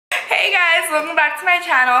Hey guys, welcome back to my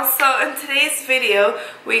channel. So in today's video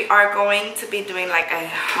we are going to be doing like a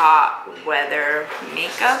hot weather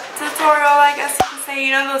makeup tutorial, I guess you could say.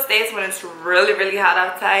 You know those days when it's really hot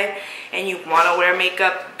outside and you want to wear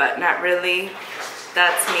makeup but not really?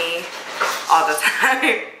 That's me all the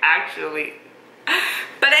time actually.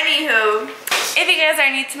 But anywho, if you guys are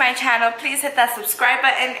new to my channel, please hit that subscribe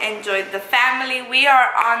button and join the family. We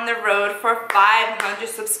are on the road for 500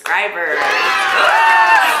 subscribers.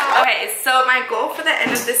 Okay, so my goal for the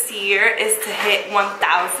end of this year is to hit 1,000.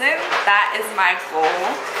 That is my goal.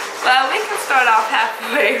 Well, we can start off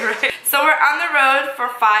halfway, right? So we're on the road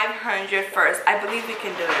for 500 first. I believe we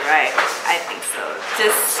can do it, right? I think so.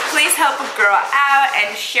 Just please help a girl out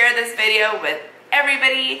and share this video with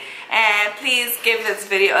everybody, and please give this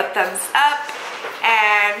video a thumbs up,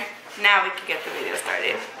 and now we can get the video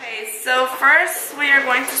started. Okay, so first we are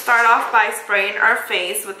going to start off by spraying our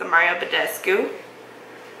face with the Mario Badescu.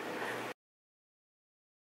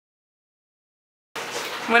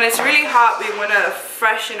 When it's really hot, we want to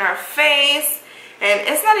freshen our face, and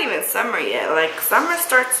it's not even summer yet. Like, summer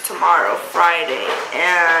starts tomorrow, Friday,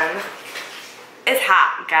 and it's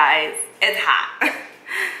hot, guys. It's hot.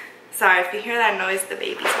 Sorry if you hear that noise, the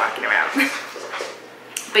baby's walking around.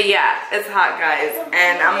 But yeah, it's hot, guys,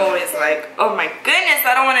 and I'm always like, oh my goodness,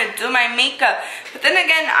 I don't want to do my makeup. But then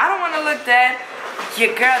again, I don't want to look dead.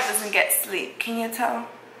 Your girl doesn't get sleep, can you tell?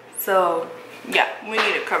 So yeah, we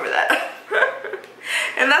need to cover that.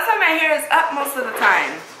 And that's why my hair is up most of the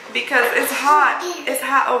time, because it's hot. It's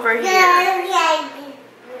hot over here.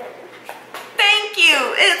 Thank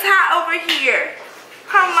you. It's hot over here.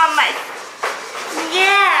 Huh, mama?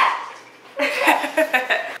 Yeah.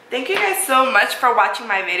 Thank you guys so much for watching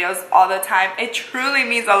my videos all the time. It truly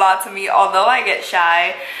means a lot to me, although I get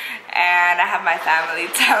shy and I have my family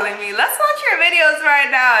telling me, let's watch your videos right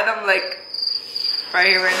now, and I'm like, right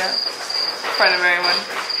here right now in front of everyone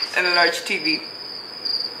in a large TV.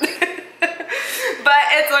 But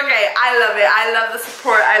it's okay, I love it. I love the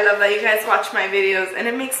support. I love that you guys watch my videos, and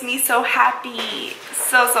it makes me so happy,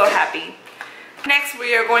 so happy. Next,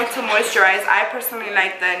 we are going to moisturize. I personally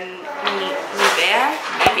like the Nivea.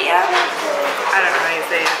 I don't know how you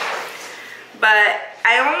say it. But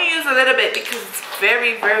I only use a little bit because it's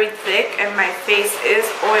very thick and my face is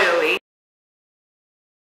oily.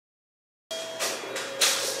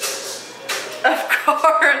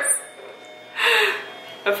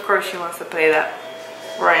 Of course she wants to play that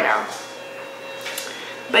right now.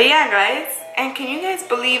 But yeah, guys. And can you guys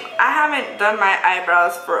believe I haven't done my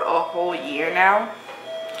eyebrows for a whole year now?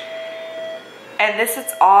 And this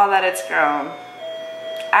is all that it's grown.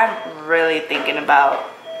 I'm really thinking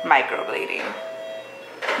about microblading.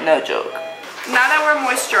 No joke. Now that we're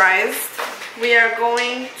moisturized, we're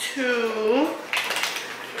going to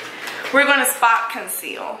spot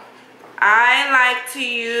conceal. I like to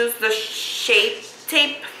use the Shape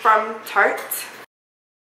Tape from Tarte.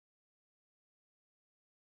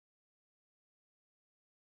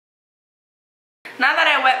 Now that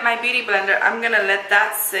I wet my beauty blender, I'm gonna let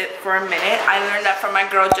that sit for a minute. I learned that from my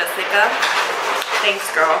girl Jessica. Thanks,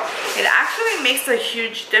 girl. It actually makes a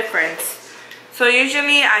huge difference. So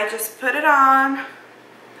usually I just put it on.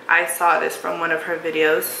 I saw this from one of her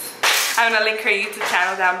videos. I'm gonna link her YouTube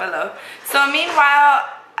channel down below. So meanwhile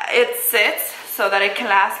it sits so that it can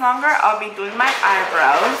last longer, I'll be doing my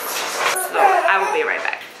eyebrows. So I will be right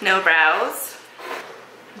back. No brows.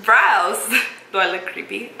 Brows? Do I look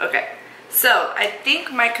creepy? Okay. So, I think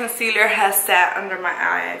my concealer has sat under my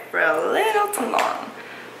eye for a little too long.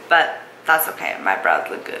 But that's okay, my brows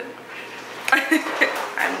look good.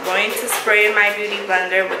 I'm going to spray my beauty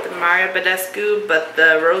blender with the Mario Badescu, but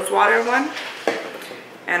the rose water one.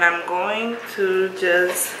 And I'm going to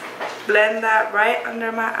just blend that right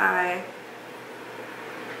under my eye.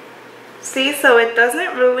 See, so it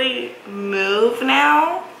doesn't really move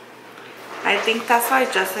now. I think that's why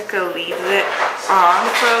Jessica leaves it on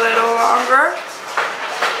for a little longer.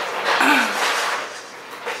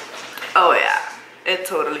 Oh yeah, it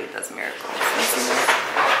totally does miracles.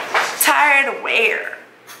 Tired wear.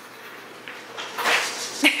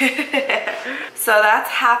 So that's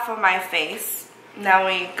half of my face. Now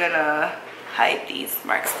we're gonna hide these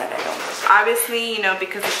marks that I don't. Obviously, you know,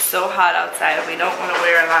 because it's so hot outside, we don't want to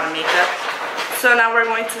wear a lot of makeup. So now we're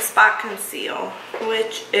going to spot conceal,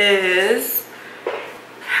 which is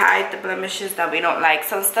hide the blemishes that we don't like.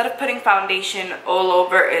 So instead of putting foundation all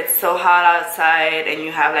over, it's so hot outside and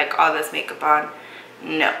you have like all this makeup on.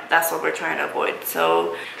 No, that's what we're trying to avoid.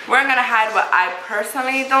 So we're gonna hide what I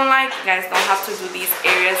personally don't like. You guys don't have to do these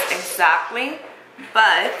areas exactly,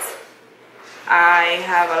 but I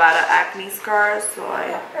have a lot of acne scars, so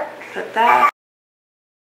I put that.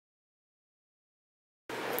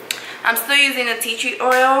 I'm still using the tea tree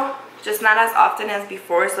oil, just not as often as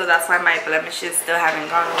before, so that's why my blemishes still haven't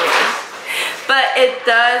gone away. But it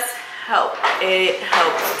does help. It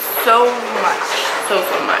helps so much, so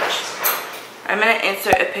much. I'm gonna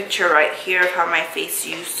insert a picture right here of how my face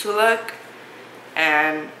used to look,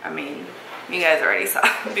 and I mean, you guys already saw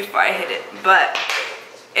it before I hit it, but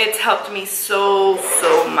it's helped me so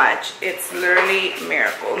much. It's literally a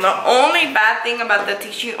miracle. The only bad thing about the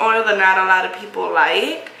tea tree oil that not a lot of people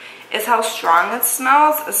like is how strong it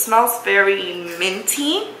smells. It smells very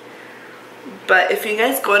minty. But if you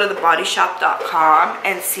guys go to thebodyshop.com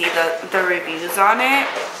and see the reviews on it,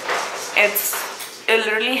 it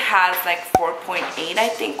literally has like 4.8 I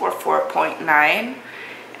think, or 4.9.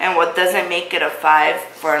 And what doesn't make it a 5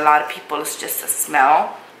 for a lot of people is just the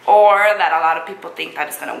smell, or that a lot of people think that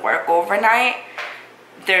it's gonna work overnight.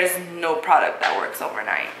 There's no product that works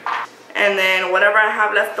overnight. And then whatever I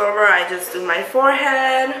have left over, I just do my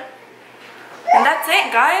forehead. And that's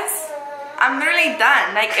it, guys. I'm literally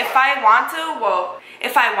done. Like, if I want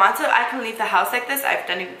to, I can leave the house like this. I've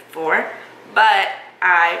done it before. But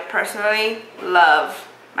I personally love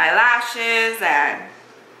my lashes and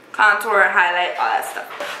contour, highlight, all that stuff.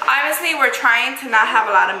 Obviously, we're trying to not have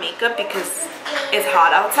a lot of makeup because it's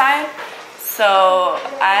hot outside. So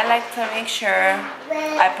I like to make sure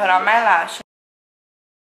I put on my lashes.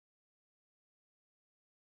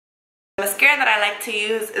 The mascara that I like to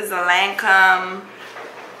use is the Lancome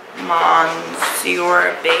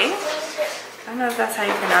Monsieur Big. I don't know if that's how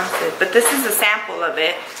you pronounce it, but this is a sample of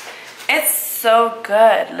it. It's so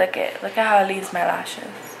good. Look at how it leaves my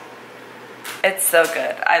lashes. It's so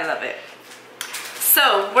good. I love it.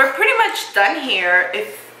 So we're pretty much done here.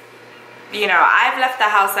 If you know, I've left the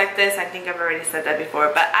house like this. I think I've already said that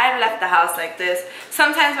before, but I've left the house like this.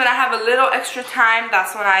 Sometimes when I have a little extra time,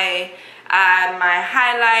 that's when I add my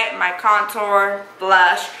highlight, my contour,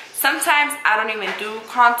 blush. Sometimes I don't even do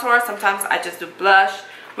contour. Sometimes I just do blush,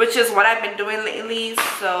 which is what I've been doing lately.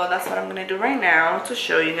 So that's what I'm gonna do right now to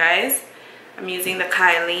show you guys. I'm using the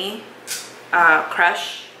Kylie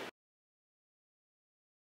Crush.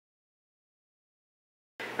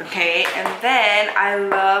 Okay, and then I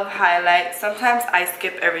love highlight. Sometimes I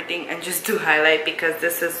skip everything and just do highlight because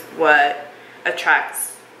this is what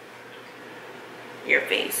attracts your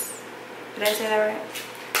face. Did I say that right?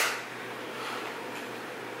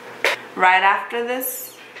 Right after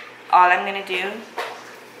this, all I'm gonna do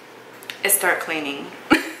is start cleaning.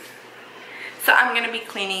 So I'm gonna be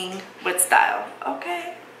cleaning with style,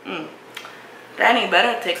 okay? Danny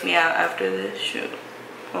better take me out after this shoot.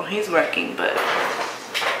 Well, he's working, but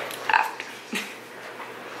after.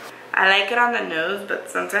 I like it on the nose, but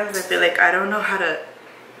sometimes I feel like I don't know how to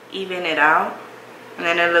even it out, and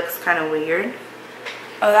then it looks kind of weird.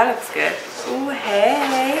 Oh, that looks good. Ooh,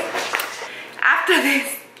 hey. After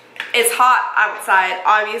this, it's hot outside,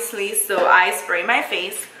 obviously, so I spray my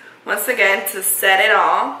face once again to set it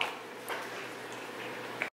all.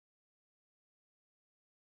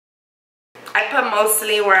 I put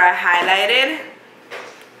mostly where I highlighted.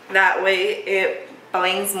 That way it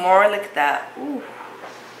blings more. Look at that. Ooh.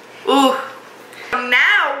 Ooh.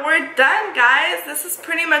 Now we're done, guys. This is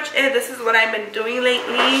pretty much it. This is what I've been doing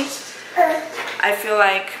lately. I feel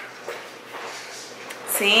like,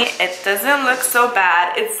 see, it doesn't look so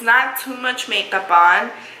bad. It's not too much makeup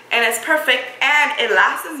on, and it's perfect, and it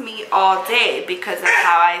lasts me all day because of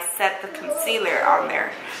how I set the concealer on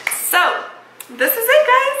there. So this is it,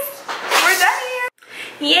 guys. We're done here.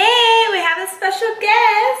 Yay, we have a special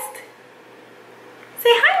guest.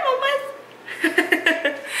 Say hi, mamas.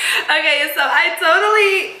 Okay, so I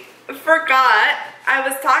totally forgot. I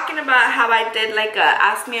was talking about how I did like a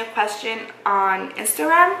ask me a question on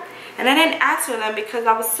Instagram, and I didn't answer them because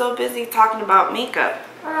I was so busy talking about makeup.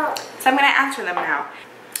 So I'm gonna answer them now.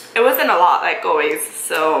 It wasn't a lot, like always,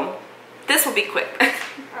 so this will be quick.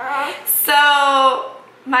 So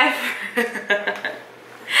my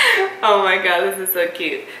oh my god, this is so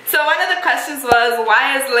cute. So one of the questions was,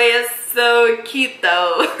 why is Leia so cute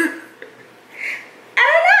though? I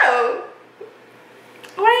don't know.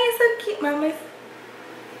 Why are you so cute, mama?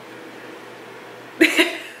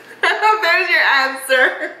 There's your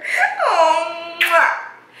answer. Oh.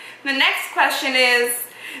 The next question is,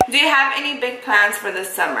 do you have any big plans for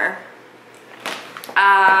this summer?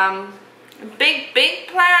 Big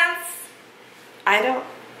plans? I don't,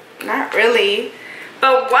 not really.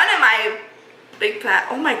 But one of my big plans,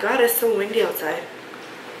 oh my god, it's so windy outside.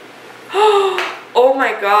 Oh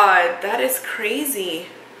my god, that is crazy.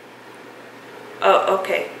 Oh,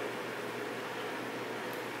 okay.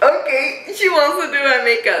 Okay, she wants to do my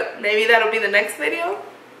makeup. Maybe that'll be the next video.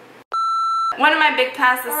 One of my big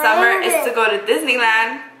plans this summer is to go to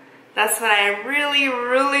Disneyland. That's what I really,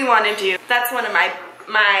 really want to do. That's one of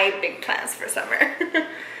my big plans for summer.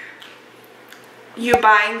 You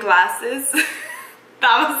buying glasses?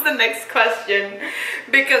 That was the next question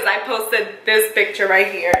because I posted this picture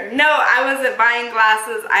right here. No, I wasn't buying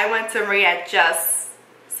glasses. I went to readjust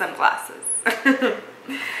some glasses.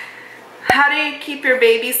 How do you keep your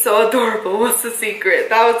baby so adorable? What's the secret?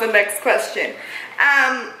 That was the next question.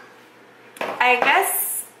 I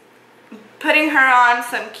guess putting her on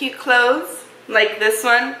some cute clothes like this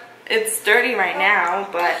one. It's dirty right now,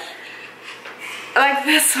 but like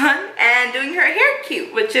this one, and doing her hair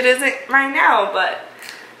cute, which it isn't right now, but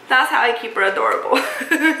that's how I keep her adorable.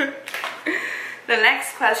 The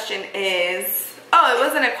next question is, oh, it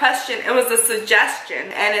wasn't a question, it was a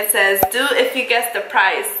suggestion, and it says, do if you guess the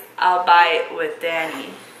price, I'll buy it with Danny.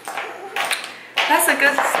 That's a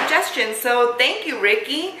good suggestion, so thank you,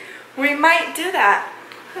 Ricky. We might do that.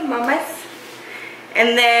 Hi, mamas.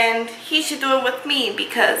 And then he should do it with me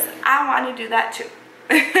because I want to do that too.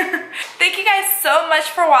 Thank you guys so much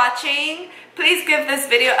for watching. Please give this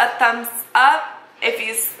video a thumbs up. If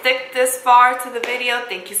you stick this far to the video,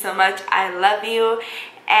 thank you so much. I love you.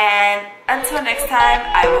 And until next time,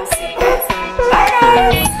 I will see you guys.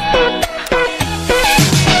 Bye guys.